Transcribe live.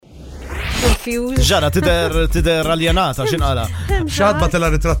confused. Ġara, tider aljenata, xinqala. Xadba tela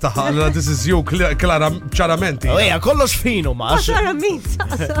ritratt taħħa, għalla this is you, ċaramenti. Eja, kollox finu, ma. Ċara min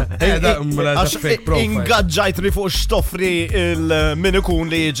Għax ingaġġajtri fuq xtofri il-min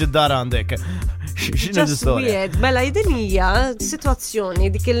ikun li jiġi d-dar għandek. Just weird. Mela, id-dinija situazzjoni,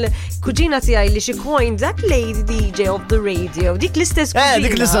 dik il-kuġina tijaj li xi coin that lady DJ of the radio, dik l-istess kuġina.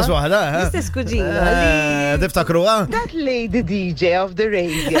 Dik l-istess waħda, l-istess kuġina. Tiftakruha? That lady DJ of the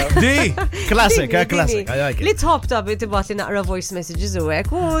radio. Di! Classic, classic. Li tħobta tibat li naqra voice messages u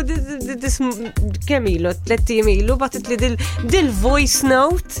hekk, u kemilu, 3 ilu, batit li dil-voice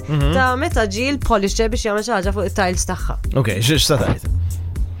note ta' meta ġi l-polisher biex jagħmel xi ħaġa fuq it-tiles tagħha. Okay, x'sa tajt?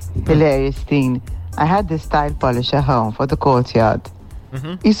 Hilarious thing. I had this tile polisher home for the courtyard.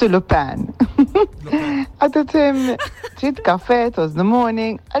 Isu Lupin. Għadet him trid kafe, it was the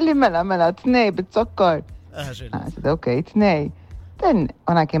morning. Għalli mela, tnej bit-sokkor. I said, okay, tnej. Then,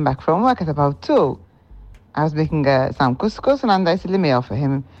 when I came back from work at about 2, I was making some couscous and I said, let me offer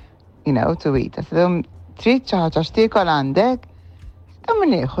him, to eat. I said, trid ċaħġa xtikol għandek?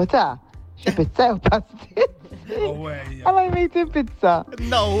 Tammuniħu ta' xie pizza u pasti. No way. And I made him pizza.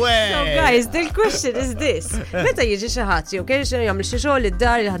 No way. So guys, the question is this. Meta jiġi xi ħadd jew kien jagħmel xi xogħol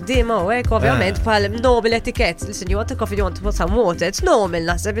id-dar il-ħaddiema u hekk ovvjament bħal normal etiquette. Listen, you want a coffee, you want to put some water. It's normal,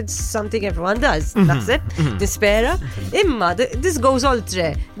 naħseb it's something everyone does. Naħseb, nispera. Imma this goes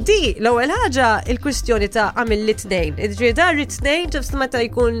oltre. Di l-ewwel ħaġa il-kwistjoni ta' għamil li tnejn. Ġifieri dar it-tnejn ġefst meta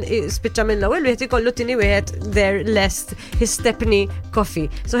jkun spiċċa mill-ewwel wieħed ikollu tieni wieħed there lest his stepney coffee.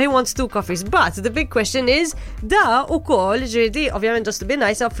 So he wants 2 coffees. But the big question is da u kol ġirdi, ovvjament just to be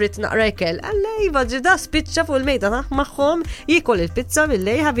nice, offrit naqra ikel. Għallej, ġirda spiċċa fuq il-mejda maħħom, jikol il-pizza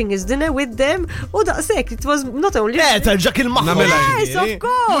mill-lej, having his dinner with them, u daqsek, it was not only... Terġak il-maħħom. Yes, of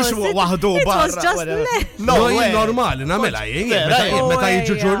course. Mux wahdu barra. It was just No, normali, namela, meta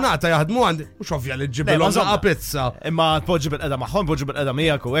jiġu ġurnata jaħdmu għandi, mux ovvja li ġibelom zaqa pizza. Imma tpoġġi bil-qeda maħħom, tpoġġi bil-qeda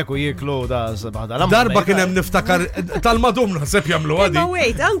mijak u eku jiklu da s-bahda. Darba kienem niftakar tal-madum naħseb jamlu għadi. Imma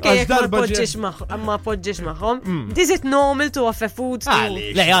wait, anke jek ma poġġiex maħħom. Is it normal to offer food to...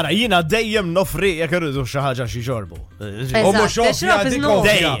 Le, jara, jina dejjem nofri jek irridu xaħġa xi ġorbu. U mux ovvja dik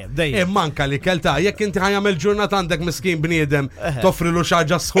ovvja. Dejjem. Manka li kelta, jekk inti ħajamel ġurnata għandek miskin bniedem, toffri lu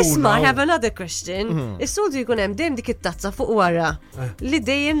xaġa sħuna. Isma, I have another question. Is-soltu jkun hemm dejjem dik it-tazza fuq wara. Li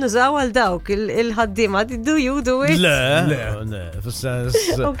dejjem nużaw għal dawk il-ħaddiema. Do you do it? Le, fis-sens.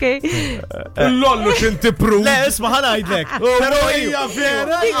 Okay. L-lollu xinti pru. Le, isma ħanajdlek. Pero hija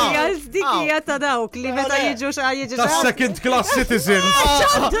vera. Dik hija ta' dawk li meta jiġu ta' second class citizens.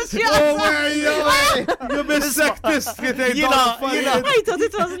 You mis-sectist kitej. I thought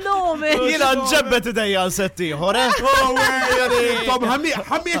it was normal. Jina nġebbet idejja l-setti, ħore? Tom,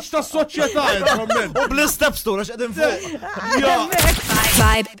 ħamieċ ta' soċieta. U bl-steps tu, għax edin fuq.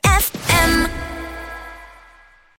 Vibe FM.